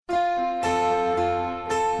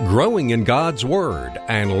Growing in God's Word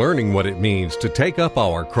and learning what it means to take up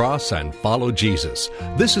our cross and follow Jesus.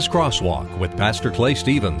 This is Crosswalk with Pastor Clay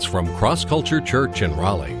Stevens from Cross Culture Church in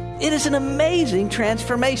Raleigh. It is an amazing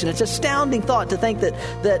transformation. It's an astounding thought to think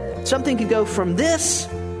that something could go from this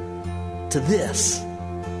to this.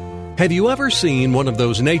 Have you ever seen one of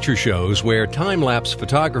those nature shows where time-lapse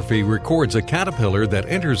photography records a caterpillar that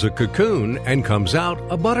enters a cocoon and comes out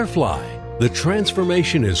a butterfly? The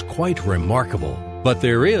transformation is quite remarkable. But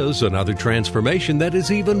there is another transformation that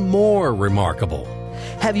is even more remarkable.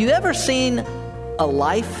 Have you ever seen a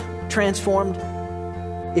life transformed?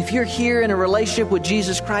 If you're here in a relationship with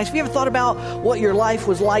Jesus Christ, have you ever thought about what your life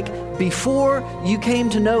was like before you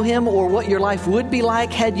came to know Him, or what your life would be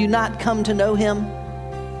like had you not come to know Him?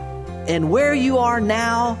 And where you are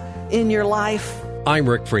now in your life? I'm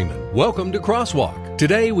Rick Freeman. Welcome to Crosswalk.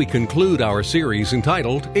 Today we conclude our series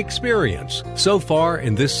entitled Experience. So far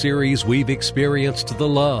in this series we've experienced the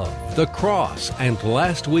love, the cross, and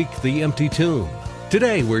last week the empty tomb.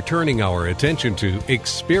 Today we're turning our attention to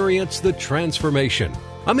Experience the Transformation.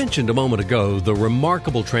 I mentioned a moment ago the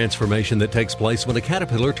remarkable transformation that takes place when a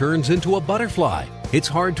caterpillar turns into a butterfly. It's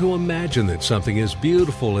hard to imagine that something as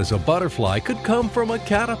beautiful as a butterfly could come from a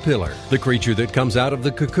caterpillar. The creature that comes out of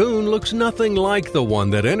the cocoon looks nothing like the one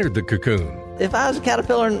that entered the cocoon. If I was a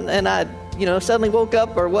caterpillar and I, suddenly woke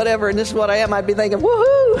up or whatever, and this is what I am, I'd be thinking,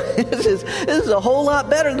 woohoo, this is a whole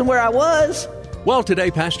lot better than where I was. Well,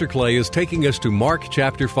 today Pastor Clay is taking us to Mark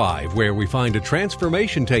chapter 5, where we find a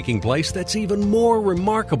transformation taking place that's even more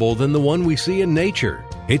remarkable than the one we see in nature.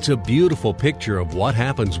 It's a beautiful picture of what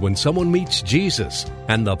happens when someone meets Jesus,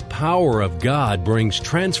 and the power of God brings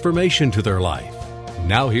transformation to their life.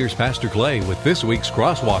 Now here's Pastor Clay with this week's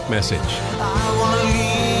Crosswalk message. I want to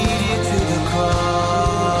lead you to the cross.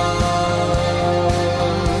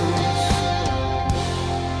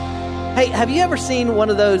 Hey, have you ever seen one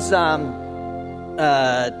of those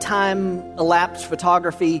time-elapsed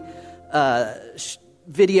photography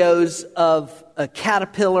videos of a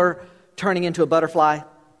caterpillar turning into a butterfly?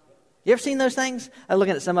 You ever seen those things? I was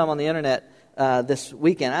looking at some of them on the internet this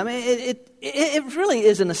weekend. I mean, it really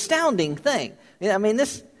is an astounding thing. I mean,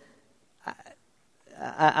 this.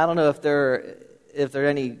 I don't know if there are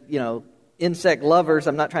any insect lovers.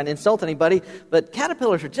 I'm not trying to insult anybody, but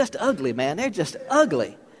caterpillars are just ugly, man. They're just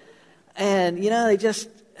ugly, and they just.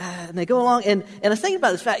 And they go along, and I was thinking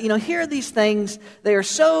about this fact, here are these things, they are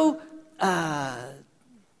so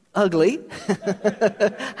ugly,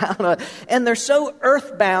 I don't know, and they're so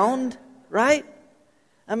earthbound, right?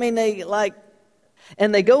 I mean, they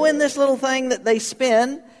go in this little thing that they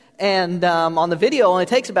spin, and on the video it only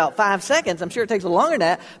takes about 5 seconds. I'm sure it takes a little longer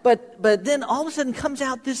than that, but then all of a sudden comes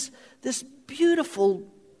out this beautiful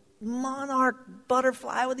monarch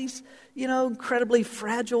butterfly with these, incredibly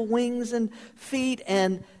fragile wings and feet.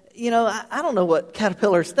 And, I don't know what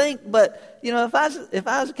caterpillars think, but, if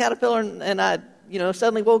I was a caterpillar and I,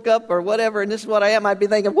 suddenly woke up or whatever, and this is what I am, I'd be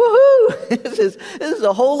thinking, woohoo, this is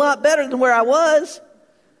a whole lot better than where I was.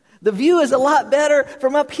 The view is a lot better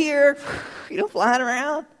from up here, flying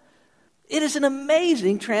around. It is an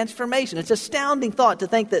amazing transformation. It's an astounding thought to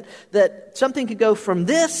think that something could go from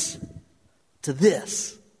this to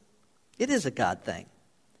this. It is a God thing.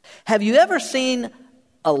 Have you ever seen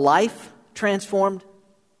a life transformed?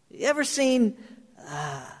 You ever seen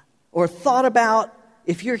or thought about,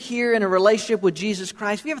 if you're here in a relationship with Jesus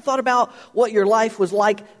Christ, have you ever thought about what your life was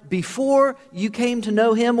like before you came to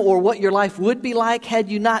know Him, or what your life would be like had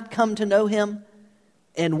you not come to know Him?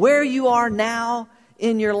 And where you are now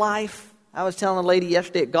in your life? I was telling a lady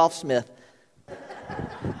yesterday at Golfsmith.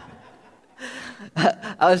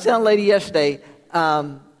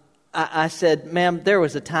 I said, ma'am, there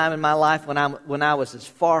was a time in my life when I was as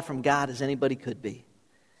far from God as anybody could be.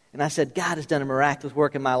 And I said, God has done a miraculous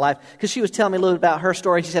work in my life. Because she was telling me a little bit about her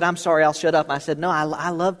story. She said, I'm sorry, I'll shut up. And I said, no, I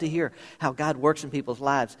love to hear how God works in people's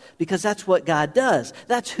lives. Because that's what God does.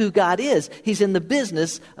 That's who God is. He's in the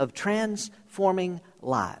business of transforming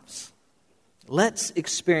lives. Let's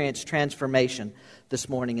experience transformation this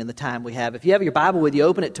morning in the time we have. If you have your Bible with you,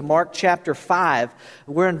 open it to Mark chapter 5.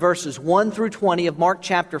 We're in verses 1 through 20 of Mark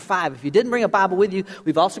chapter 5. If you didn't bring a Bible with you,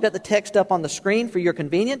 we've also got the text up on the screen for your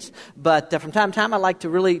convenience. But from time to time, I'd like to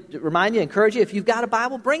really remind you, encourage you, if you've got a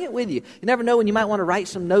Bible, bring it with you. You never know when you might want to write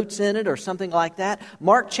some notes in it or something like that.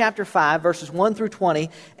 Mark chapter 5, verses 1 through 20.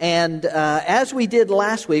 And as we did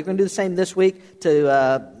last week, we're going to do the same this week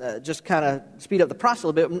to just kind of speed up the process a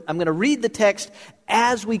little bit. I'm going to read the text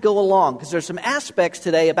as we go along, because there's some aspects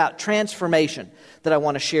today about transformation that I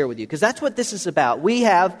want to share with you, because that's what this is about. We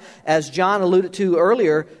have, as John alluded to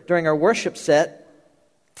earlier during our worship set,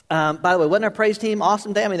 By the way, wasn't our praise team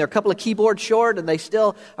awesome day? I mean, they're a couple of keyboards short, and they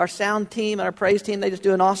still, our sound team and our praise team, they just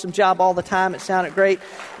do an awesome job all the time. It sounded great.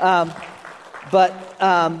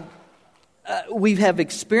 We have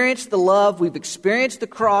experienced the love, we've experienced the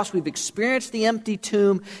cross, we've experienced the empty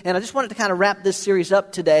tomb, and I just wanted to kind of wrap this series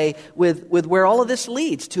up today with where all of this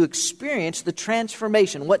leads, to experience the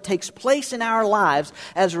transformation, what takes place in our lives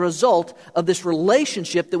as a result of this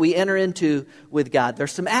relationship that we enter into with God.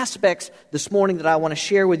 There's some aspects this morning that I want to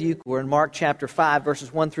share with you. We're in Mark chapter 5,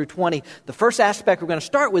 verses 1 through 20. The first aspect we're going to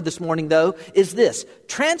start with this morning, though, is this.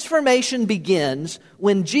 Transformation begins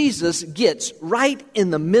when Jesus gets right in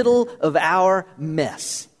the middle of our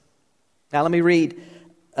mess. Now let me read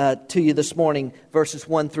to you this morning verses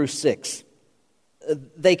 1 through 6.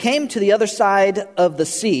 They came to the other side of the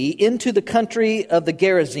sea, into the country of the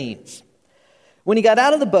Gerasenes. When he got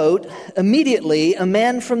out of the boat, immediately a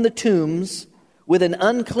man from the tombs with an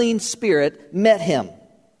unclean spirit met him.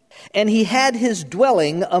 And he had his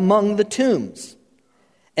dwelling among the tombs.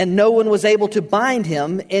 And no one was able to bind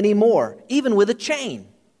him anymore, even with a chain,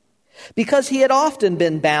 because he had often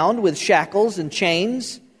been bound with shackles and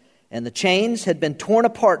chains, and the chains had been torn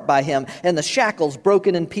apart by him, and the shackles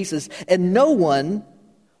broken in pieces, and no one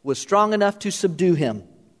was strong enough to subdue him.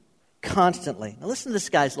 Constantly, now listen to this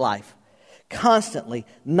guy's life. Constantly,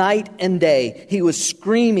 night and day, he was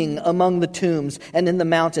screaming among the tombs and in the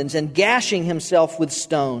mountains, and gashing himself with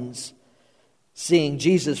stones. Seeing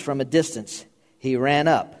Jesus from a distance, he ran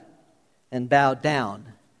up and bowed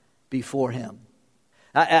down before him.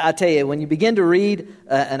 I tell you, when you begin to read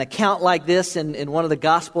an account like this in one of the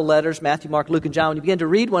gospel letters, Matthew, Mark, Luke, and John, when you begin to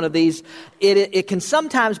read one of these, it can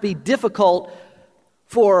sometimes be difficult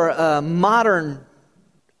for a modern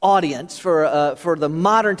audience, for the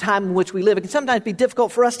modern time in which we live. It can sometimes be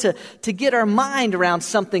difficult for us to get our mind around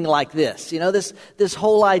something like this. You know, this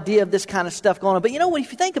whole idea of this kind of stuff going on. But you know what?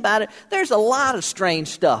 If you think about it, there's a lot of strange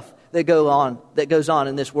stuff that goes on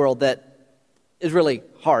in this world that is really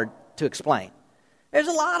hard to explain. There's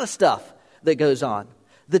a lot of stuff that goes on.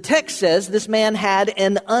 The text says this man had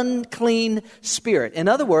an unclean spirit. In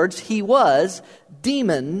other words, he was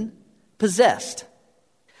demon-possessed.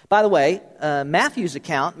 By the way, Matthew's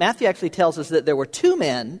account, Matthew actually tells us that there were two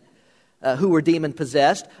men who were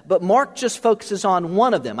demon-possessed, but Mark just focuses on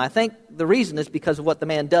one of them. I think the reason is because of what the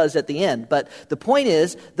man does at the end. But the point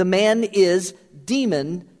is, the man is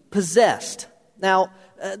demon-possessed. Now,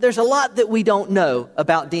 there's a lot that we don't know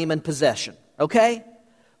about demon possession. Okay?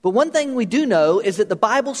 But one thing we do know is that the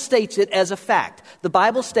Bible states it as a fact. The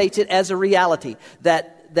Bible states it as a reality.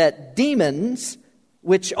 That demons,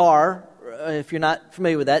 which are, if you're not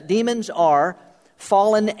familiar with that, demons are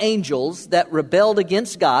fallen angels that rebelled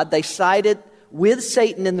against God. They sided with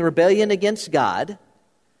Satan in the rebellion against God.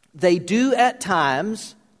 They do at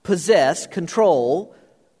times possess, control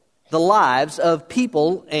the lives of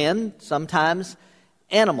people and sometimes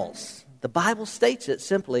animals. The Bible states it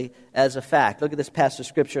simply as a fact. Look at this passage of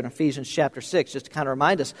Scripture in Ephesians chapter 6, just to kind of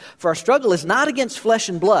remind us. For our struggle is not against flesh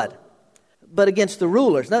and blood, but against the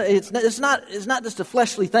rulers. No, it's not just a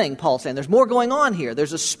fleshly thing, Paul's saying. There's more going on here.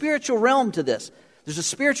 There's a spiritual realm to this. There's a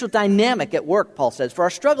spiritual dynamic at work, Paul says. For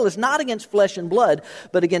our struggle is not against flesh and blood,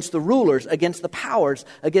 but against the rulers, against the powers,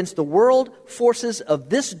 against the world forces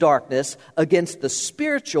of this darkness, against the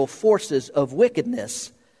spiritual forces of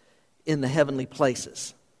wickedness in the heavenly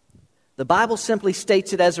places. The Bible simply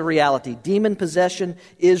states it as a reality. Demon possession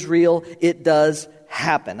is real. It does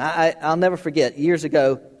happen. I'll never forget, years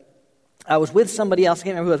ago, I was with somebody else, I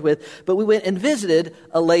can't remember who I was with, but we went and visited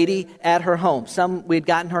a lady at her home. We had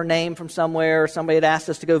gotten her name from somewhere, or somebody had asked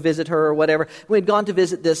us to go visit her or whatever. We had gone to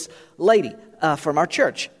visit this lady from our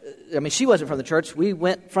church. I mean, she wasn't from the church. We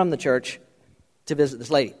went from the church to visit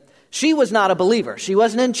this lady. She was not a believer. She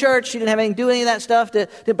wasn't in church. She didn't have anything to do with any of that stuff.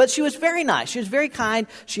 But she was very nice. She was very kind.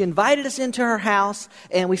 She invited us into her house,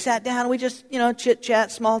 and we sat down, and we just,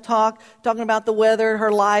 chit-chat, small talk, talking about the weather, her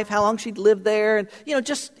life, how long she'd lived there, and,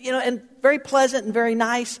 and very pleasant and very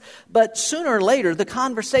nice. But sooner or later, the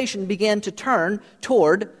conversation began to turn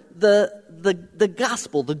toward the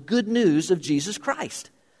gospel, the good news of Jesus Christ.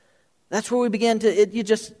 That's where we began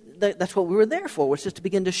that's what we were there for, was just to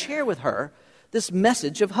begin to share with her this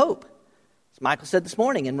message of hope. As Michael said this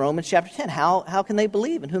morning in Romans chapter 10, how can they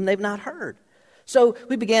believe in whom they've not heard? So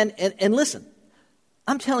we began, and listen,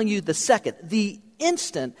 I'm telling you the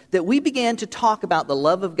instant that we began to talk about the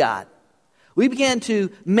love of God, we began to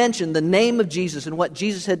mention the name of Jesus and what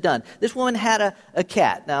Jesus had done. This woman had a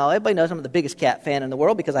cat. Now, everybody knows I'm the biggest cat fan in the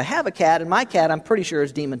world because I have a cat, and my cat I'm pretty sure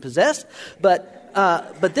is demon-possessed.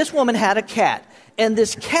 But this woman had a cat, and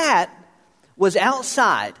this cat was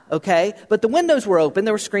outside, okay? But the windows were open.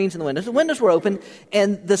 There were screens in the windows. The windows were open.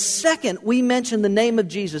 And the second we mentioned the name of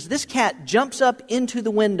Jesus, this cat jumps up into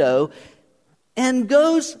the window and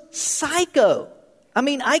goes psycho. I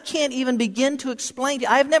mean, I can't even begin to explain to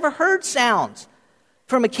you. I've never heard sounds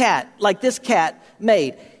from a cat like this cat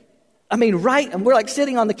made. I mean, right, and we're like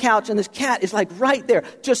sitting on the couch, and this cat is like right there.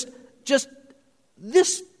 Just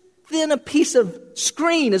this thin a piece of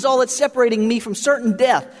screen is all that's separating me from certain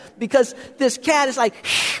death, because this cat is like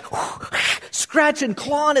scratching,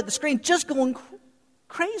 clawing at the screen, just going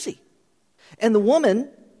crazy. And the woman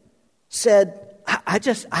said, I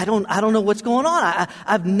don't know what's going on.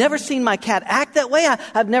 I've never seen my cat act that way.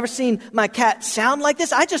 I've never seen my cat sound like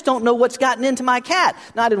this. I just don't know what's gotten into my cat.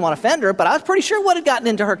 Now, I didn't want to offend her, but I was pretty sure what had gotten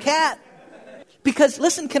into her cat. Because,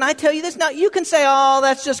 listen, can I tell you this? Now, you can say, oh,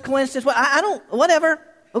 that's just coincidence. Well, I don't, whatever,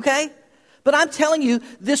 okay? But I'm telling you,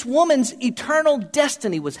 this woman's eternal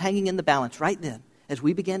destiny was hanging in the balance right then as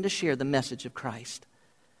we began to share the message of Christ.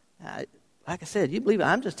 Like I said, you believe it?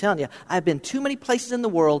 I'm just telling you, I've been too many places in the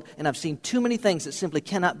world, and I've seen too many things that simply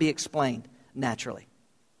cannot be explained naturally.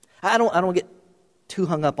 I don't get too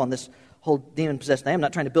hung up on this whole demon-possessed thing. I'm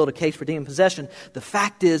not trying to build a case for demon possession. The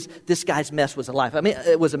fact is, this guy's mess was a life. I mean,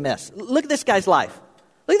 it was a mess. Look at this guy's life.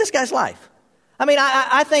 Look at this guy's life. I mean,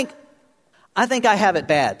 I think I have it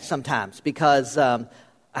bad sometimes because I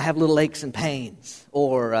have little aches and pains,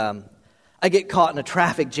 or I get caught in a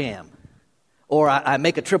traffic jam, or I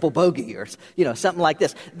make a triple bogey, or something like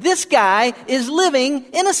this. This guy is living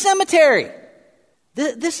in a cemetery.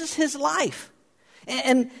 This is his life,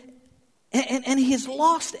 and he has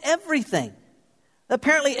lost everything.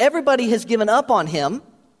 Apparently, everybody has given up on him.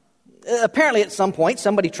 Apparently, at some point,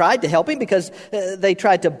 somebody tried to help him because they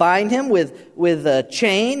tried to bind him with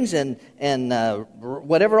chains and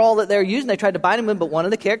whatever all that they're using. They tried to bind him with, but one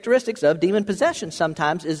of the characteristics of demon possession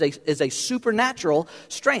sometimes is a supernatural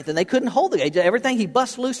strength, and they couldn't hold the guy. Everything, he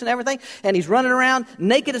busts loose and everything, and he's running around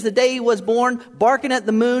naked as the day he was born, barking at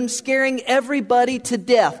the moon, scaring everybody to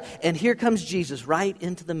death. And here comes Jesus right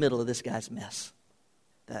into the middle of this guy's mess.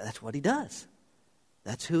 That's what he does.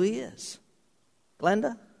 That's who he is.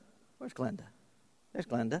 Glenda? Where's Glenda? There's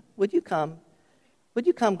Glenda. Would you come? Would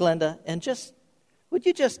you come, Glenda, and would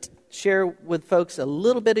you just share with folks a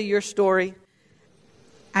little bit of your story?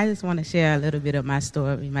 I just want to share a little bit of my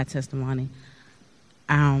story, my testimony,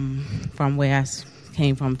 from where I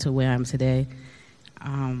came from to where I am today.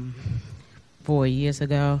 4 years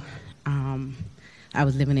ago, I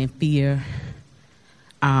was living in fear.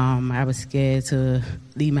 I was scared to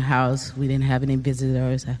leave my house. We didn't have any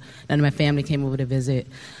visitors. None of my family came over to visit.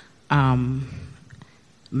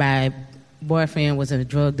 My boyfriend was a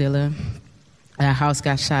drug dealer. Our house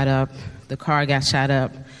got shot up. The car got shot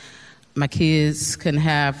up. My kids couldn't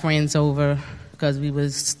have friends over because we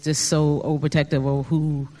was just so overprotective of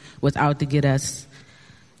who was out to get us.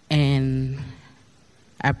 And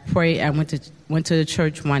I prayed. I went to the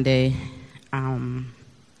church one day,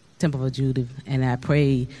 Temple of Judah, and I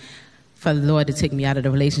prayed for the Lord to take me out of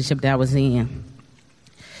the relationship that I was in.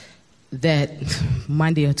 That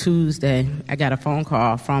Monday or Tuesday, I got a phone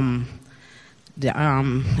call from the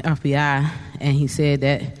FBI, and he said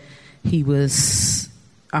that he was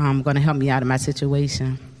going to help me out of my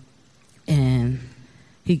situation. And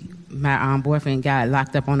my boyfriend got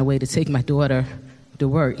locked up on the way to take my daughter to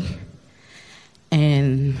work.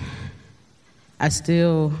 And I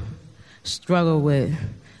still struggle with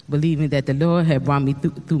believing that the Lord had brought me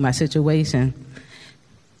through my situation.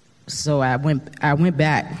 So I went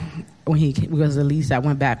back. When he was released, I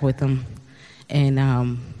went back with him, and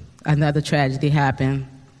another tragedy happened,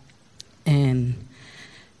 and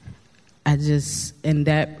I just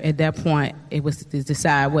at that point it was to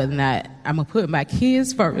decide whether or not I'm gonna put my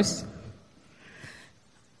kids first,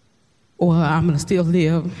 or I'm gonna still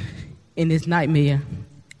live in this nightmare.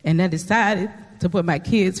 And I decided to put my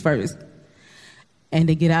kids first and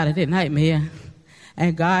to get out of that nightmare.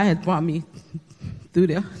 And God has brought me through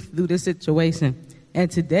this situation. And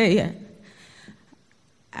today,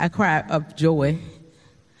 I cry of joy,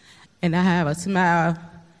 and I have a smile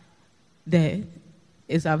that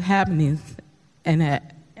is of happiness. And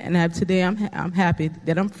today, I'm happy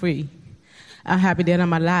that I'm free. I'm happy that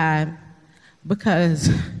I'm alive, because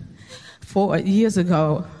 4 years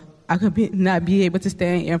ago, I could not be able to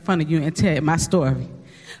stand in front of you and tell my story,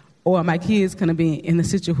 or my kids couldn't be in a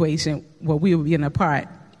situation where we were being apart.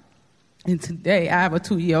 And today, I have a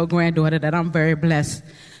 2-year-old granddaughter that I'm very blessed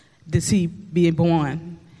to see being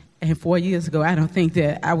born. And 4 years ago, I don't think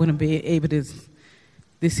that I wouldn't be able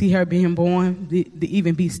to see her being born, to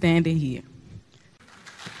even be standing here.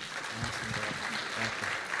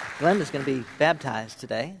 Glenda's going to be baptized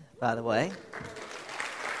today. by the way.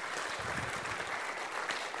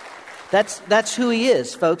 That's who he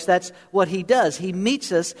is, folks. That's what he does. He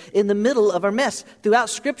meets us in the middle of our mess. Throughout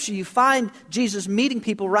Scripture, you find Jesus meeting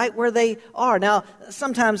people right where they are. Now,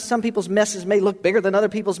 sometimes some people's messes may look bigger than other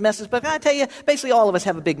people's messes, but can I tell you, basically all of us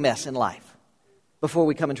have a big mess in life before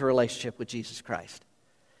we come into a relationship with Jesus Christ.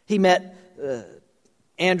 He met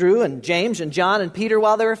Andrew and James and John and Peter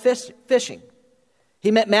while they were fishing.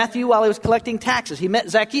 He met Matthew while he was collecting taxes. He met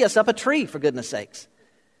Zacchaeus up a tree, for goodness sakes.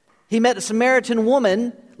 He met a Samaritan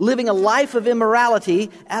woman living a life of immorality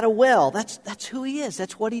at a well. That's who he is.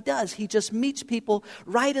 That's what he does. He just meets people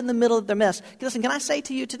right in the middle of their mess. Listen, can I say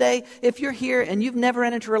to you today, if you're here and you've never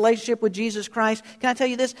entered a relationship with Jesus Christ, can I tell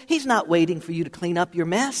you this? He's not waiting for you to clean up your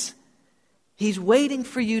mess. He's waiting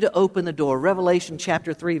for you to open the door. Revelation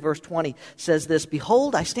chapter 3, verse 20 says this,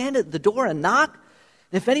 "Behold, I stand at the door and knock.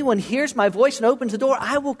 And if anyone hears my voice and opens the door,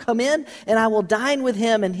 I will come in and I will dine with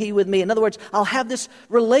him and he with me." In other words, I'll have this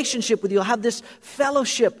relationship with you. I'll have this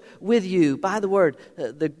fellowship with you. By the word,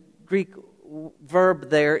 the Greek verb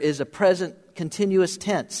there is a present continuous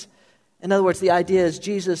tense. In other words, the idea is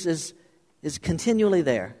Jesus is continually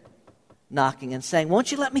there, knocking and saying,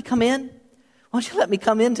 "Won't you let me come in? Won't you let me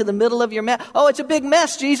come into the middle of your mess? Oh, it's a big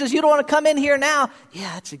mess, Jesus. You don't want to come in here now."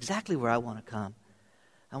 Yeah, that's exactly where I want to come.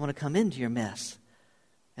 I want to come into your mess.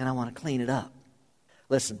 And I want to clean it up.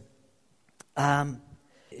 Listen,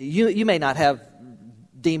 you may not have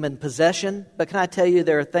demon possession, but can I tell you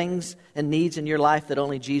there are things and needs in your life that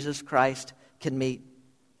only Jesus Christ can meet.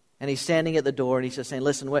 And he's standing at the door and he's just saying,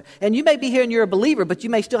 "Listen," and you may be here and you're a believer, but you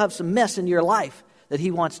may still have some mess in your life that he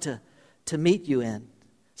wants to meet you in.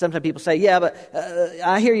 Sometimes people say, "Yeah, but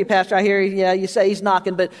I hear you, Pastor. I hear you. Yeah, you say he's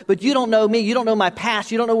knocking, but you don't know me. You don't know my past.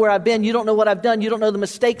 You don't know where I've been. You don't know what I've done. You don't know the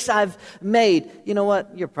mistakes I've made." You know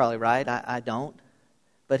what? You're probably right. I don't.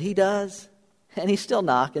 But he does. And he's still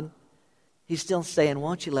knocking. He's still saying,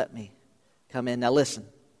 "Won't you let me come in?" Now listen,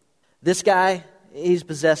 this guy, he's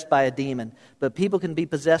possessed by a demon. But people can be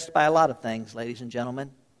possessed by a lot of things, ladies and gentlemen.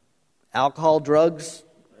 Alcohol, drugs,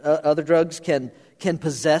 other drugs can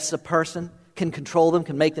possess a person. Can control them,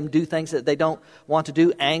 can make them do things that they don't want to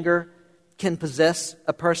do. Anger can possess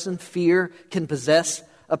a person. Fear can possess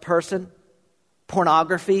a person.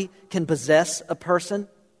 Pornography can possess a person.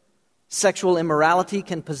 Sexual immorality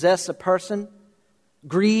can possess a person.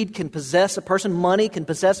 Greed can possess a person. Money can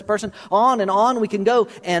possess a person. On and on we can go.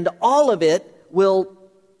 And all of it will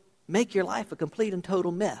make your life a complete and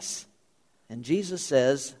total mess. And Jesus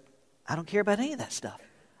says, "I don't care about any of that stuff.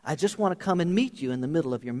 I just want to come and meet you in the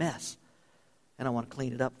middle of your mess. And I want to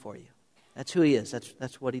clean it up for you." That's who he is.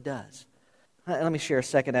 That's what he does. Let me share a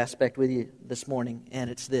second aspect with you this morning, and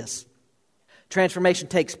it's this. Transformation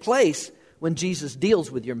takes place when Jesus deals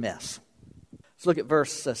with your mess. Let's look at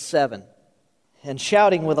verse 7. "And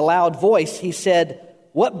shouting with a loud voice, he said,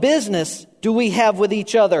 'What business do we have with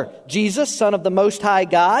each other, Jesus, Son of the Most High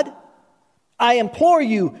God? I implore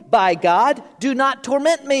you, by God, do not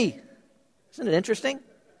torment me.'" Isn't it interesting?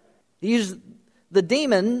 The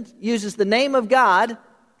demon uses the name of God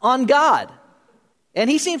on God. And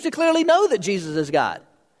he seems to clearly know that Jesus is God.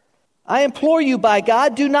 "I implore you by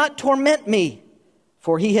God, do not torment me."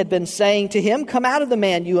 For he had been saying to him, "Come out of the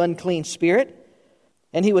man, you unclean spirit."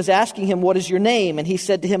 And he was asking him, "What is your name?" And he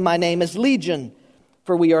said to him, "My name is Legion,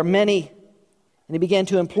 for we are many." And he began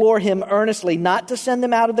to implore him earnestly not to send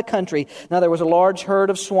them out of the country. Now there was a large herd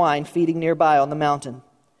of swine feeding nearby on the mountain.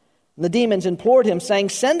 And the demons implored him, saying,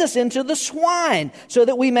 "Send us into the swine, so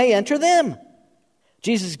that we may enter them."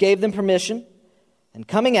 Jesus gave them permission, and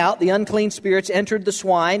coming out, the unclean spirits entered the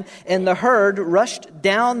swine, and the herd rushed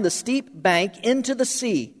down the steep bank into the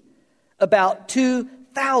sea, about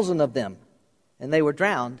 2,000 of them, and they were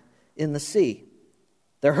drowned in the sea.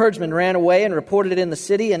 Their herdsmen ran away and reported it in the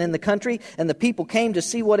city and in the country, and the people came to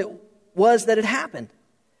see what it was that had happened.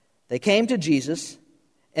 They came to Jesus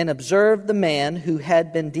and observed the man who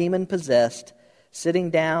had been demon-possessed, sitting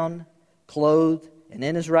down, clothed, and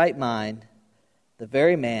in his right mind, the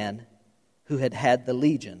very man who had had the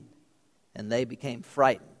legion, and they became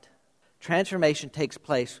frightened. Transformation takes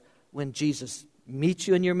place when Jesus meets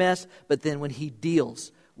you in your mess, but then when he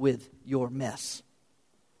deals with your mess.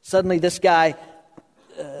 Suddenly this guy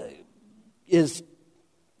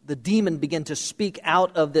the demon begin to speak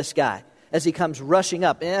out of this guy as he comes rushing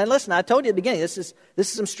up. And listen, I told you at the beginning, this is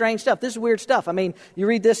some strange stuff. This is weird stuff. I mean, you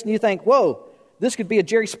read this and you think, whoa, this could be a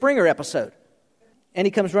Jerry Springer episode. And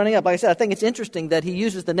he comes running up. Like I said, I think it's interesting that he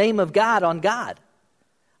uses the name of God on God.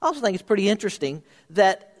 I also think it's pretty interesting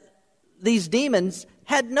that these demons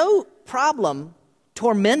had no problem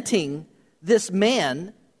tormenting this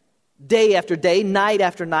man day after day, night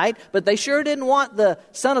after night, but they sure didn't want the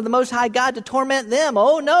Son of the Most High God to torment them.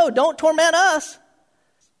 Oh no, don't torment us.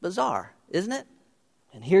 Bizarre, isn't it?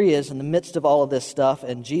 And here he is in the midst of all of this stuff,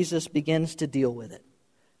 and Jesus begins to deal with it.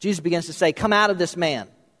 Jesus begins to say, come out of this man.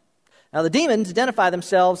 Now the demons identify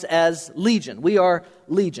themselves as Legion. We are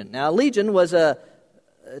Legion. Now Legion was a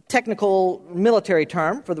technical military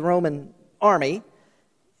term for the Roman army,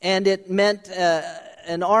 and it meant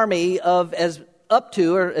an army of up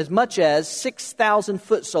to or as much as 6,000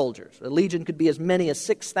 foot soldiers. A legion could be as many as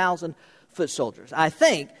 6,000 foot soldiers. I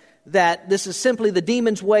think that this is simply the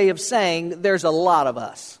demon's way of saying there's a lot of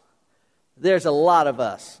us. There's a lot of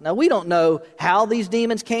us. Now, we don't know how these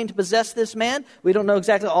demons came to possess this man. We don't know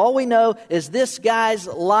exactly. All we know is this guy's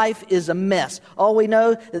life is a mess. All we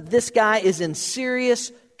know that this guy is in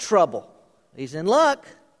serious trouble. He's in luck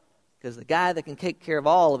because the guy that can take care of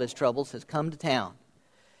all of his troubles has come to town.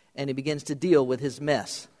 And he begins to deal with his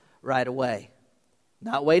mess right away.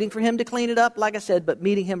 Not waiting for him to clean it up, like I said, but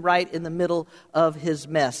meeting him right in the middle of his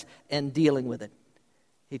mess and dealing with it.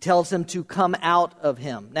 He tells him to come out of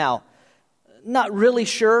him. Now, not really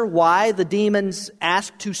sure why the demons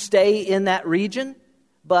asked to stay in that region,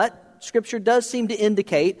 but Scripture does seem to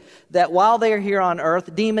indicate that while they are here on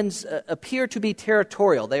earth, demons appear to be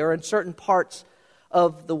territorial. They are in certain parts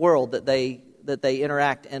of the world that they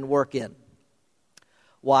interact and work in.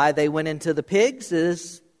 Why they went into the pigs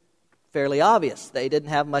is fairly obvious. They didn't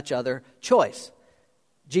have much other choice.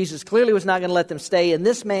 Jesus clearly was not going to let them stay in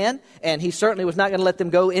this man, and he certainly was not going to let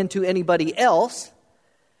them go into anybody else.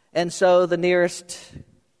 And so the nearest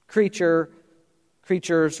creatures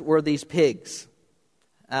were these pigs.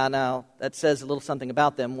 Now, that says a little something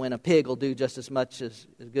about them when a pig will do just as much as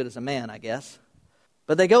good as a man, I guess.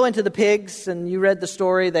 But they go into the pigs, and you read the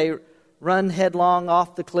story. They run headlong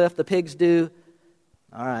off the cliff. The pigs do.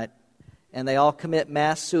 All right. And they all commit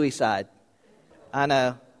mass suicide. I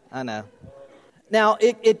know. Now,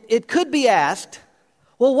 it could be asked,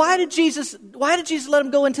 well, why did Jesus let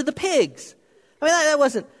them go into the pigs? I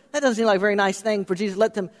mean, that doesn't seem like a very nice thing for Jesus to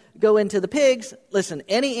let them go into the pigs. Listen,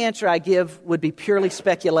 any answer I give would be purely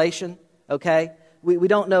speculation, okay? We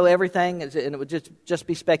don't know everything, and it would just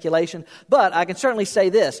be speculation. But I can certainly say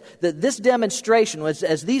this, that this demonstration was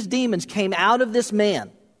as these demons came out of this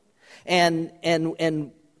man and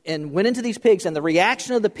went into these pigs, and the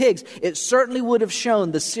reaction of the pigs, it certainly would have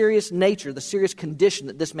shown the serious nature, the serious condition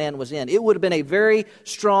that this man was in. It would have been a very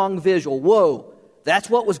strong visual. Whoa, that's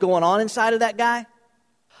what was going on inside of that guy?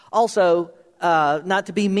 Also, not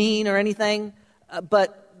to be mean or anything,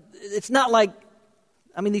 but it's not like,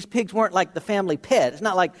 these pigs weren't like the family pet. It's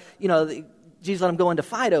not like, Jesus let them go into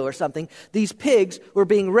Fido or something. These pigs were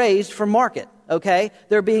being raised for market, okay?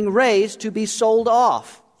 They're being raised to be sold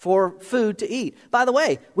off for food to eat. By the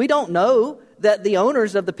way, we don't know that the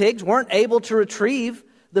owners of the pigs weren't able to retrieve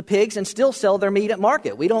the pigs and still sell their meat at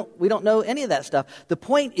market. We don't know any of that stuff. The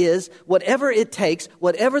point is, whatever it takes,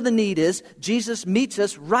 whatever the need is, Jesus meets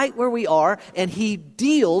us right where we are, and he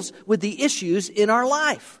deals with the issues in our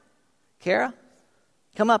life. Kara,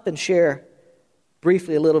 come up and share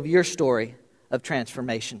briefly a little of your story of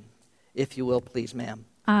transformation, if you will, please, ma'am.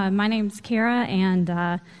 My name's Kara,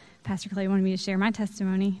 and Pastor Clay wanted me to share my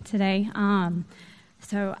testimony today.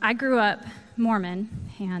 So I grew up Mormon,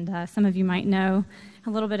 and some of you might know a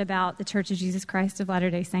little bit about the Church of Jesus Christ of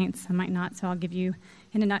Latter-day Saints. I might not, so I'll give you,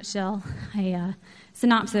 in a nutshell, a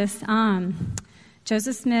synopsis.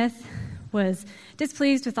 Joseph Smith was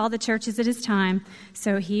displeased with all the churches at his time,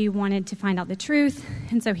 so he wanted to find out the truth,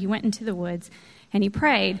 and so he went into the woods, and he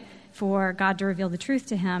prayed for God to reveal the truth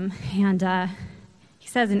to him. And he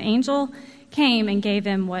says an angel came and gave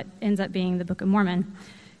him what ends up being the Book of Mormon,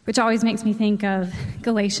 which always makes me think of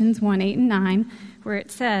Galatians 1:8 and 9, where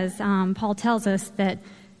it says, Paul tells us that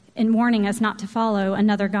in warning us not to follow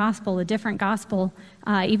another gospel, a different gospel,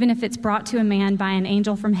 even if it's brought to a man by an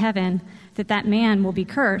angel from heaven, that man will be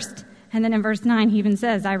cursed. And then in verse 9, he even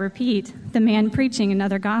says, I repeat, the man preaching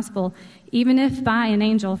another gospel, even if by an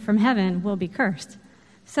angel from heaven, will be cursed.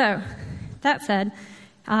 So, that said,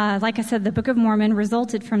 like I said, the Book of Mormon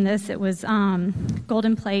resulted from this. It was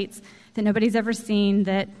golden plates that nobody's ever seen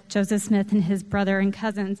that Joseph Smith and his brother and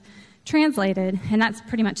cousins translated, and that's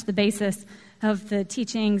pretty much the basis of the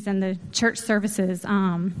teachings and the church services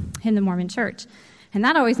in the Mormon church. And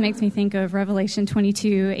that always makes me think of Revelation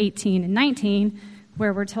 22:18 and 19,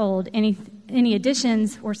 where we're told any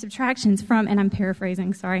additions or subtractions from, and I'm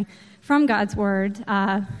paraphrasing, from God's word,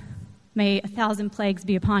 may 1,000 plagues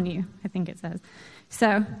be upon you, I think it says.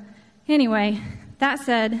 So, anyway, that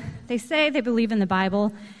said, they say they believe in the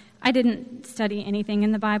Bible. I didn't study anything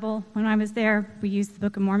in the Bible when I was there. We used the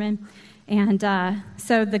Book of Mormon. And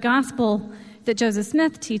so the gospel that Joseph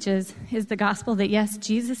Smith teaches is the gospel that, yes,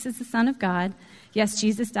 Jesus is the Son of God. Yes,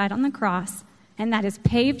 Jesus died on the cross. And that has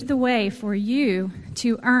paved the way for you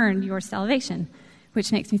to earn your salvation,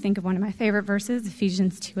 which makes me think of one of my favorite verses,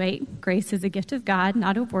 Ephesians 2:8. Grace is a gift of God,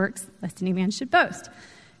 not of works, lest any man should boast.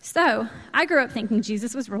 So I grew up thinking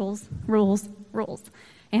Jesus was rules, rules, rules.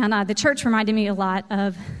 And the church reminded me a lot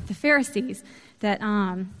of the Pharisees that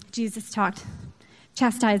Jesus talked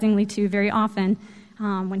chastisingly to very often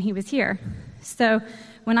when he was here. So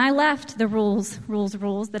when I left the rules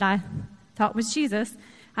that I thought was Jesus,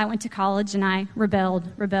 I went to college and I rebelled.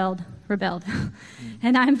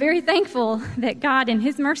 And I'm very thankful that God, in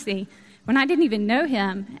his mercy, when I didn't even know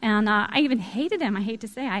him, and I even hated him, I hate to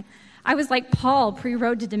say, I was like Paul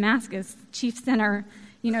pre-road to Damascus, chief sinner,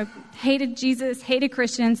 hated Jesus, hated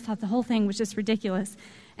Christians, thought the whole thing was just ridiculous.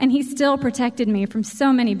 And he still protected me from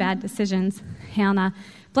so many bad decisions, and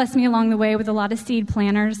blessed me along the way with a lot of seed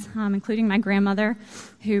planters, including my grandmother,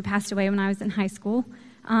 who passed away when I was in high school.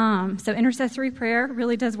 So intercessory prayer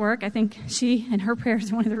really does work. I think she and her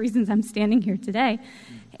prayers are one of the reasons I'm standing here today.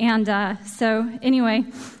 And so anyway,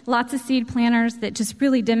 lots of seed planters that just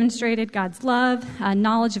really demonstrated God's love,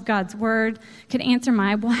 knowledge of God's word, could answer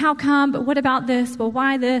my, well, how come, but what about this, well,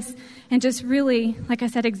 why this? And just really, like I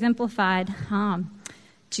said, exemplified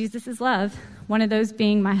Jesus' love. One of those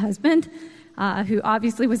being my husband, who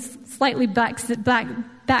obviously was slightly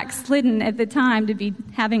backslidden at the time to be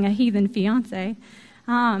having a heathen fiance.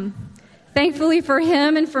 Thankfully for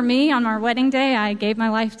him and for me, on our wedding day, I gave my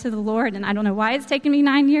life to the Lord, and I don't know why it's taken me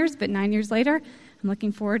 9 years, but 9 years later, I'm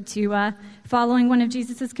looking forward to following one of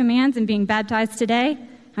Jesus' commands and being baptized today.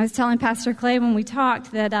 I was telling Pastor Clay when we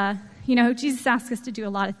talked that, Jesus asked us to do a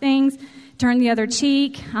lot of things, turn the other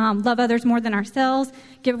cheek, love others more than ourselves,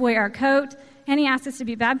 give away our coat, and he asked us to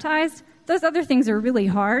be baptized. Those other things are really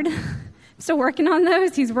hard. Still working on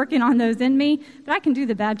those. He's working on those in me. But I can do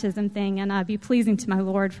the baptism thing and be pleasing to my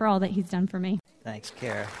Lord for all that he's done for me. Thanks,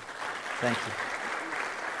 Kara. Thank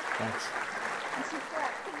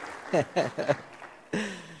you. Thanks.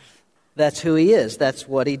 That's who he is. That's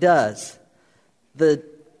what he does.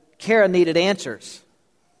 Kara needed answers.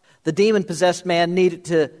 The demon-possessed man needed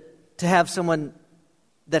to have someone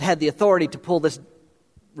that had the authority to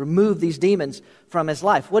remove these demons from his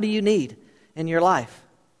life. What do you need in your life?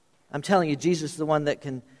 I'm telling you, Jesus is the one that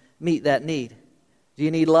can meet that need. Do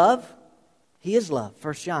you need love? He is love,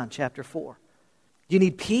 1 John chapter 4. Do you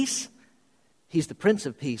need peace? He's the Prince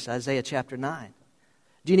of Peace, Isaiah chapter 9.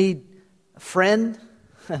 Do you need a friend?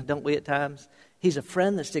 Don't we at times? He's a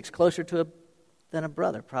friend that sticks closer than a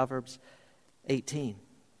brother, Proverbs 18.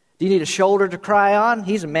 Do you need a shoulder to cry on?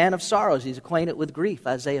 He's a man of sorrows. He's acquainted with grief,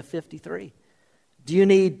 Isaiah 53. Do you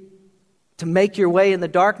need to make your way in the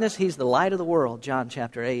darkness? He's the light of the world, John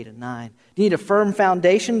chapter 8 and 9. Do you need a firm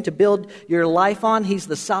foundation to build your life on? He's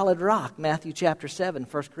the solid rock, Matthew chapter 7,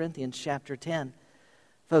 1 Corinthians chapter 10.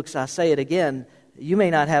 Folks, I say it again, you may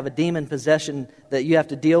not have a demon possession that you have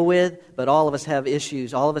to deal with, but all of us have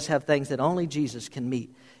issues. All of us have things that only Jesus can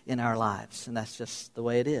meet in our lives, and that's just the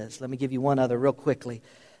way it is. Let me give you one other real quickly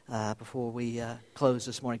before we close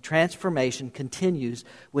this morning. Transformation continues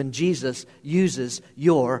when Jesus uses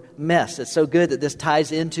your mess. It's so good that this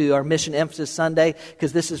ties into our Mission Emphasis Sunday,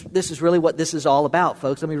 because this is really what this is all about,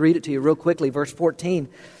 folks. Let me read it to you real quickly. Verse 14.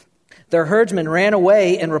 Their herdsmen ran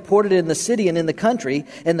away and reported it in the city and in the country,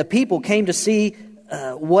 and the people came to see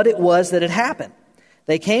what it was that had happened.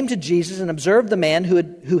 They came to Jesus and observed the man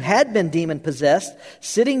who had been demon-possessed,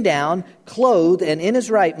 sitting down, clothed and in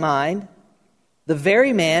his right mind, the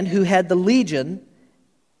very man who had the legion,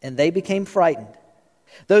 and they became frightened.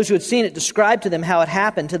 Those who had seen it described to them how it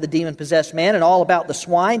happened to the demon-possessed man and all about the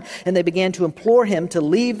swine, and they began to implore him to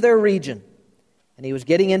leave their region. And he was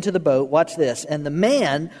getting into the boat, watch this, and the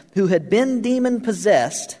man who had been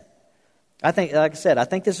demon-possessed, I think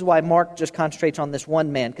this is why Mark just concentrates on this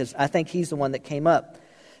one man, because I think he's the one that came up.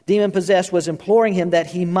 Demon-possessed was imploring him that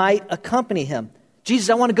he might accompany him. Jesus,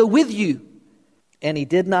 I want to go with you. And he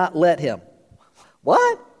did not let him.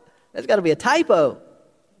 What? That's got to be a typo.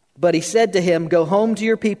 But he said to him, go home to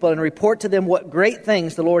your people and report to them what great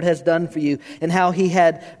things the Lord has done for you and how he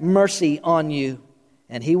had mercy on you.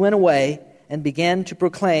 And he went away and began to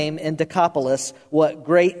proclaim in Decapolis what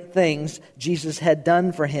great things Jesus had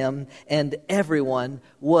done for him, and everyone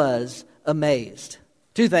was amazed.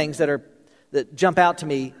 Two things that jump out to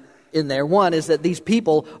me in there. One is that these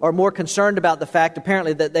people are more concerned about the fact,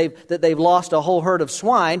 apparently, that they've lost a whole herd of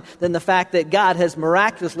swine than the fact that God has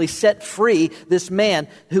miraculously set free this man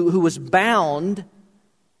who was bound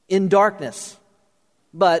in darkness.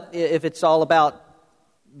 But if it's all about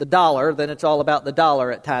the dollar, then it's all about the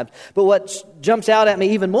dollar at times. But what jumps out at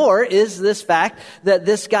me even more is this fact that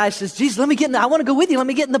this guy says, Jesus, I want to go with you. Let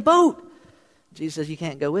me get in the boat. Jesus says, you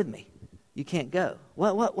can't go with me. You can't go.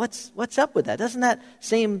 What's up with that? Doesn't that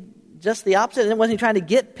seem just the opposite? And wasn't he trying to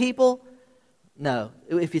get people? No.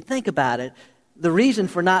 If you think about it, the reason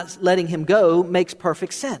for not letting him go makes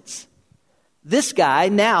perfect sense. This guy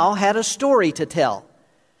now had a story to tell.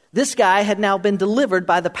 This guy had now been delivered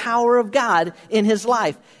by the power of God in his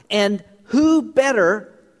life. And who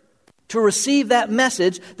better to receive that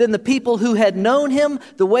message than the people who had known him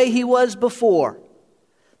the way he was before?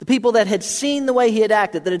 The people that had seen the way he had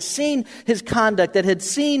acted, that had seen his conduct, that had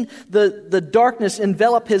seen the darkness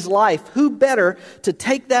envelop his life. Who better to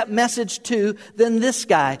take that message to than this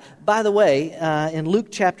guy? By the way, in Luke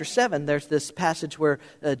chapter 7, there's this passage where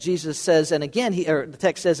Jesus says, and again, the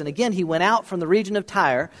text says, and again, he went out from the region of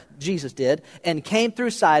Tyre, Jesus did, and came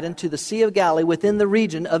through Sidon to the Sea of Galilee within the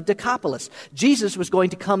region of Decapolis. Jesus was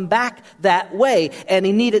going to come back that way, and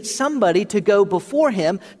he needed somebody to go before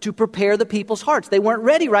him to prepare the people's hearts. They weren't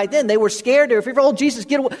ready right then. They were scared. They were fearful. Oh, Jesus,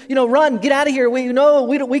 run, get out of here.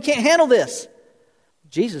 We can't handle this.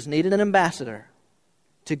 Jesus needed an ambassador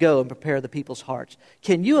to go and prepare the people's hearts.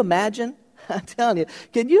 Can you imagine? I'm telling you,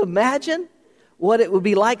 can you imagine what it would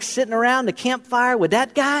be like sitting around a campfire with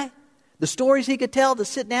that guy? The stories he could tell, to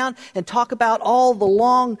sit down and talk about all the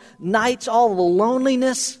long nights, all the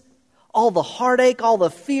loneliness, all the heartache, all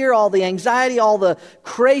the fear, all the anxiety, all the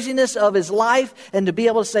craziness of his life, and to be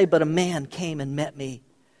able to say, but a man came and met me,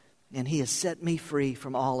 and he has set me free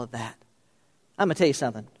from all of that. I'm going to tell you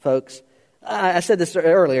something, folks. I said this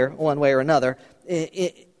earlier, one way or another.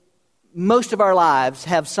 Most of our lives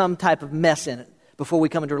have some type of mess in it before we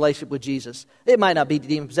come into a relationship with Jesus. It might not be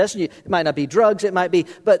demon possession, it might not be drugs, it might be,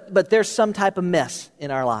 but there's some type of mess in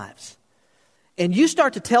our lives. And you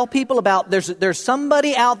start to tell people about there's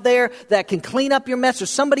somebody out there that can clean up your mess. There's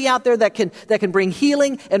somebody out there that can bring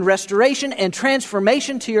healing and restoration and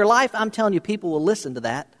transformation to your life. I'm telling you, people will listen to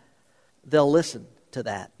that. They'll listen to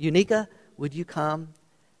that. Unica, would you come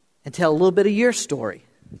and tell a little bit of your story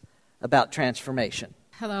about transformation?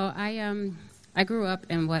 Hello. I grew up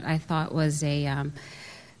in what I thought was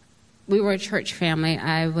we were a church family.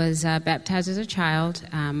 I was baptized as a child.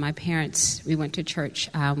 My parents, we went to church,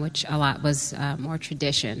 which a lot was more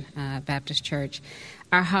tradition, Baptist church.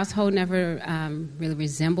 Our household never really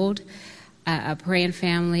resembled a praying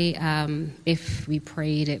family. If we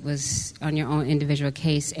prayed, it was on your own individual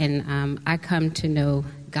case. And I come to know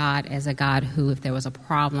God as a God who, if there was a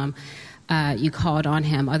problem, you called on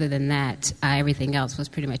him. Other than that, everything else was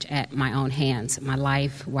pretty much at my own hands. My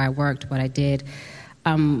life, where I worked, what I did,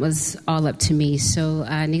 was all up to me. So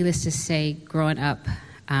needless to say, growing up,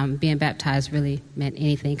 being baptized really meant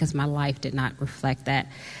anything because my life did not reflect that.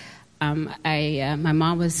 My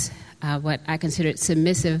mom was what I considered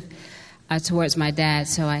submissive towards my dad,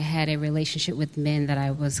 so I had a relationship with men that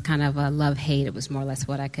I was kind of a love-hate. It was more or less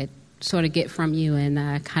what I could sort of get from you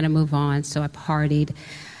and kind of move on. So I partied,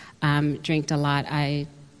 drank a lot. I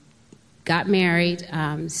got married,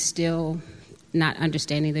 still not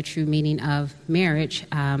understanding the true meaning of marriage.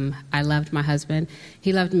 I loved my husband.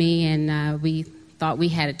 He loved me, and we thought we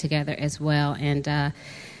had it together as well. And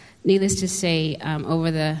needless to say, over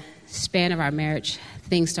the span of our marriage,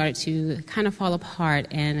 things started to kind of fall apart.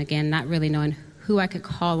 And again, not really knowing who I could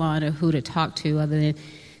call on or who to talk to other than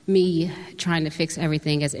me trying to fix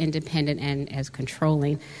everything as independent and as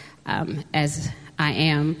controlling as I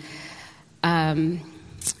am. I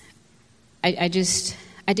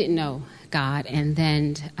didn't know God. And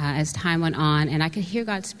then as time went on, and I could hear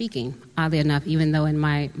God speaking, oddly enough, even though in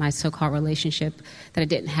my so-called relationship that I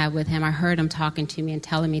didn't have with him, I heard him talking to me and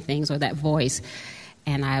telling me things, or that voice.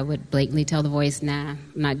 And I would blatantly tell the voice, nah,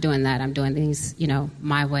 I'm not doing that. I'm doing things,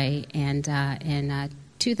 my way. And in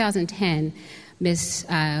 2010,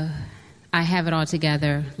 I have it all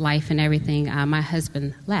together, life and everything. My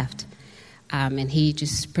husband left. And he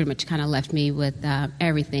just pretty much kind of left me with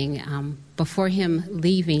everything. Before him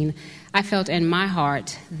leaving, I felt in my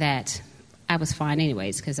heart that I was fine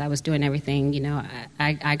anyways because I was doing everything,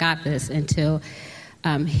 I got this until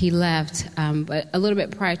he left. But a little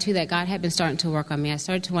bit prior to that, God had been starting to work on me. I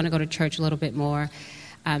started to want to go to church a little bit more.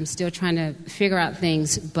 I'm still trying to figure out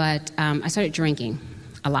things, but I started drinking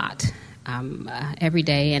a lot every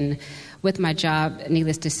day. And with my job,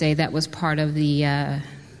 needless to say, that was part of the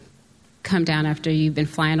come down after you've been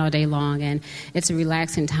flying all day long, and it's a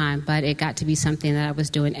relaxing time, but it got to be something that I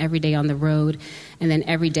was doing every day on the road, and then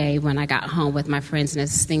every day when I got home with my friends, and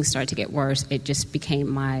as things started to get worse, it just became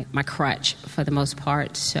my crutch for the most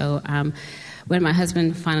part. So when my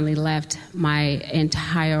husband finally left, my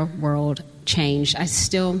entire world changed. I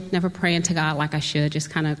still never pray into God like I should, just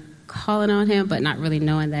kind of calling on him, but not really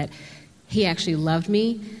knowing that he actually loved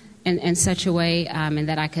me in such a way, and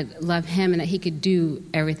that I could love him and that he could do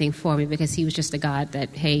everything for me, because he was just a God that,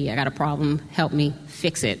 hey, I got a problem, help me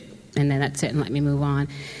fix it, and then that's it, and let me move on.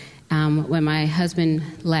 When my husband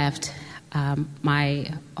left,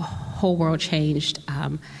 my whole world changed.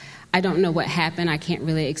 I don't know what happened. I can't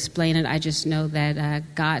really explain it. I just know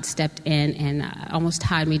that God stepped in and almost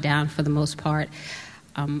tied me down for the most part.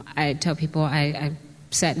 I tell people I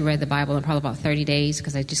sat and read the Bible in probably about 30 days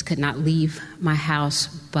because I just could not leave my house,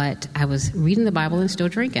 but I was reading the Bible and still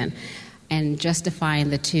drinking and justifying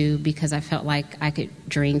the two because I felt like I could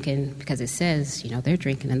drink, and because it says, they're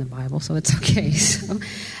drinking in the Bible, so it's okay. So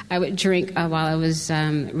I would drink while I was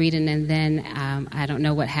reading, and then I don't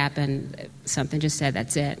know what happened. Something just said,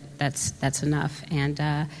 that's it. That's enough. And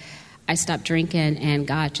I stopped drinking, and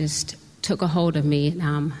God just took a hold of me,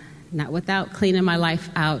 not without cleaning my life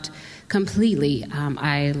out completely.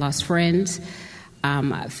 I lost friends,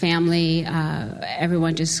 family.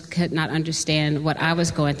 Everyone just could not understand what I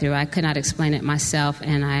was going through. I could not explain it myself,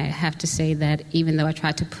 and I have to say that even though I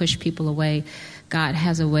tried to push people away, God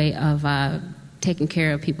has a way of taking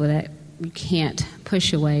care of people that you can't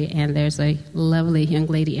push away. And there's a lovely young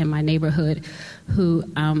lady in my neighborhood who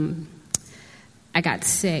I got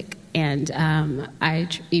sick, and I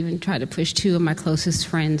even tried to push two of my closest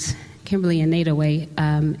friends, Kimberly and Nate, away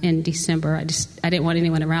in December. I didn't want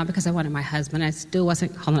anyone around because I wanted my husband. I still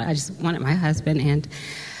wasn't calling it. I just wanted my husband. And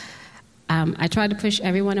I tried to push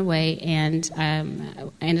everyone away, and I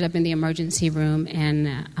ended up in the emergency room.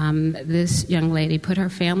 And this young lady put her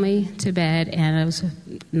family to bed, and it was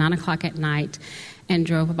 9 o'clock at night, and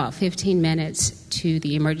drove about 15 minutes to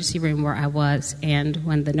the emergency room where I was. And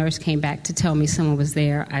when the nurse came back to tell me someone was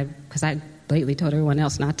there, because I blatantly told everyone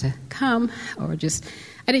else not to come, or just,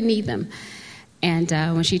 I didn't need them. And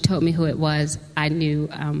when she told me who it was, I knew,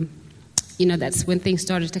 that's when things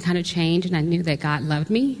started to kind of change, and I knew that God loved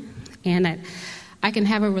me, and that I can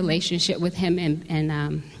have a relationship with him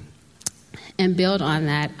and build on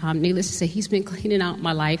that. Needless to say, he's been cleaning out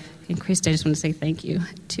my life. And Chris, I just want to say thank you,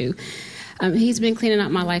 too. He's been cleaning out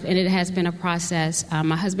my life, and it has been a process.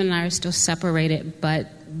 My husband and I are still separated, but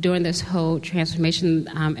during this whole transformation,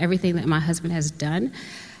 everything that my husband has done,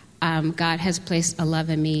 God has placed a love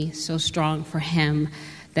in me so strong for him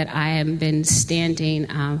that I have been standing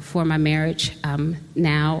for my marriage.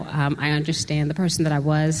 Now I understand the person that I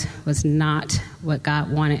was not what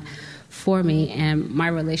God wanted for me, and my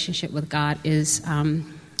relationship with God is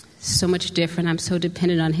so much different. I'm so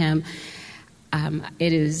dependent on him.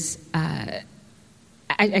 It is, I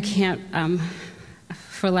can't,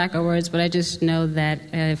 for lack of words, but I just know that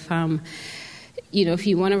if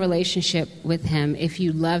you want a relationship with him, if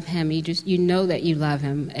you love him, you know that you love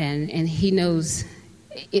him, and he knows.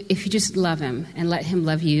 If you just love him and let him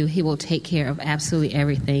love you, he will take care of absolutely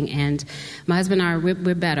everything. And my husband and I,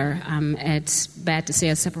 we're better. It's bad to say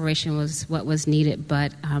a separation was what was needed,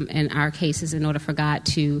 but in our cases, in order for God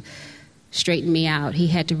to straighten me out, he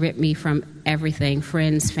had to rip me from everything,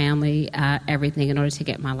 friends, family, everything, in order to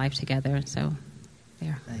get my life together. And so,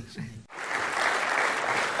 there. Thanks.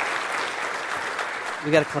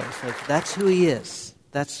 We got to close, folks. That's who he is.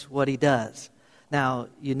 That's what he does. Now,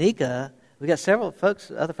 Unica, we got several folks,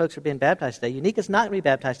 other folks are being baptized today. Unica's not going to be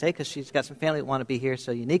baptized today because she's got some family that want to be here,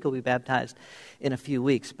 so Unica will be baptized in a few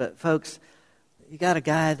weeks. But folks, you got a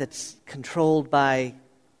guy that's controlled by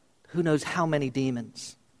who knows how many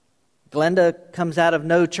demons. Glenda comes out of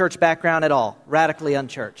no church background at all, radically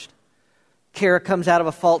unchurched. Kara comes out of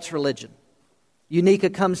a false religion. Unica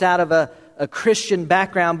comes out of a Christian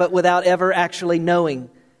background, but without ever actually knowing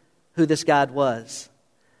who this God was.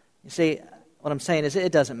 You see, what I'm saying is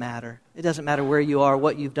it doesn't matter. It doesn't matter where you are,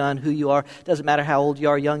 what you've done, who you are. It doesn't matter how old you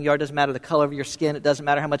are, young you are. It doesn't matter the color of your skin. It doesn't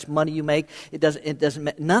matter how much money you make.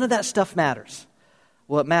 None of that stuff matters.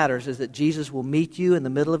 What matters is that Jesus will meet you in the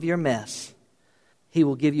middle of your mess. He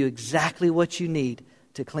will give you exactly what you need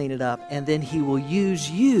to clean it up. And then he will use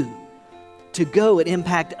you to go and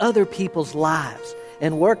impact other people's lives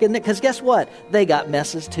and work in it. Because guess what? They got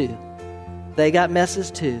messes too. They got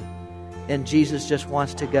messes too. And Jesus just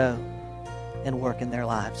wants to go and work in their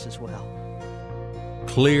lives as well.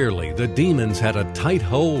 Clearly, the demons had a tight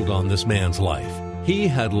hold on this man's life. He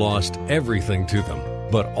had lost everything to them,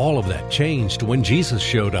 but all of that changed when Jesus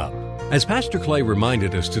showed up. As Pastor Clay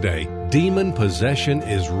reminded us today, demon possession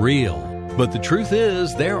is real. But the truth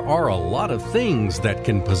is, there are a lot of things that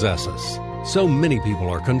can possess us. So many people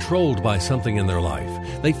are controlled by something in their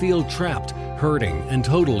life. They feel trapped, hurting, and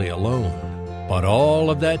totally alone. But all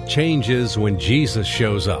of that changes when Jesus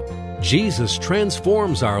shows up. Jesus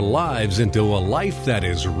transforms our lives into a life that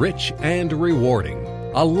is rich and rewarding,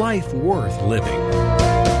 a life worth living.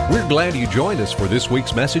 We're glad you joined us for this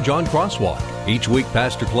week's message on Crosswalk. Each week,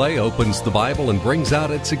 Pastor Clay opens the Bible and brings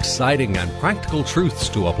out its exciting and practical truths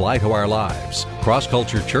to apply to our lives. Cross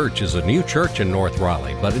Culture Church is a new church in North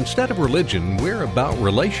Raleigh, but instead of religion, we're about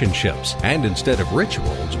relationships. And instead of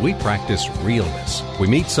rituals, we practice realness. We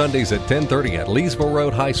meet Sundays at 10:30 at Leesville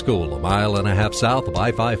Road High School, a mile and a half south of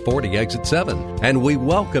I-540 Exit 7. And we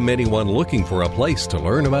welcome anyone looking for a place to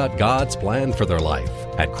learn about God's plan for their life.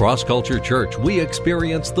 At Cross Culture Church, we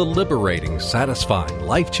experience the liberating, satisfying,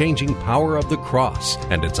 life-changing power of the cross.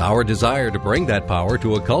 And it's our desire to bring that power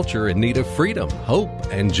to a culture in need of freedom, hope,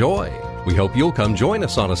 and joy. We hope you'll come join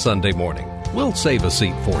us on a Sunday morning. We'll save a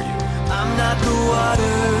seat for you. I'm not the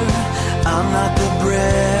water, I'm not the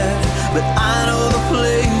bread, but I know the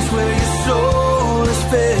place where your soul is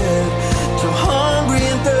fed. So hungry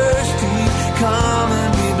and thirsty, come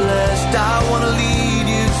and be blessed. I want to lead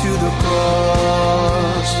you to the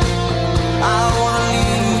cross. I want to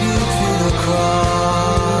lead you to the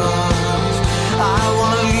cross. I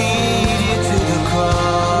want to lead you to the cross.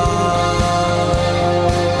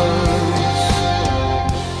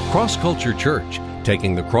 Cross Culture Church,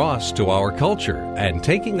 taking the cross to our culture and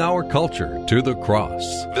taking our culture to the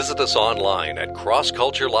cross. Visit us online at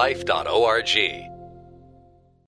crossculturelife.org.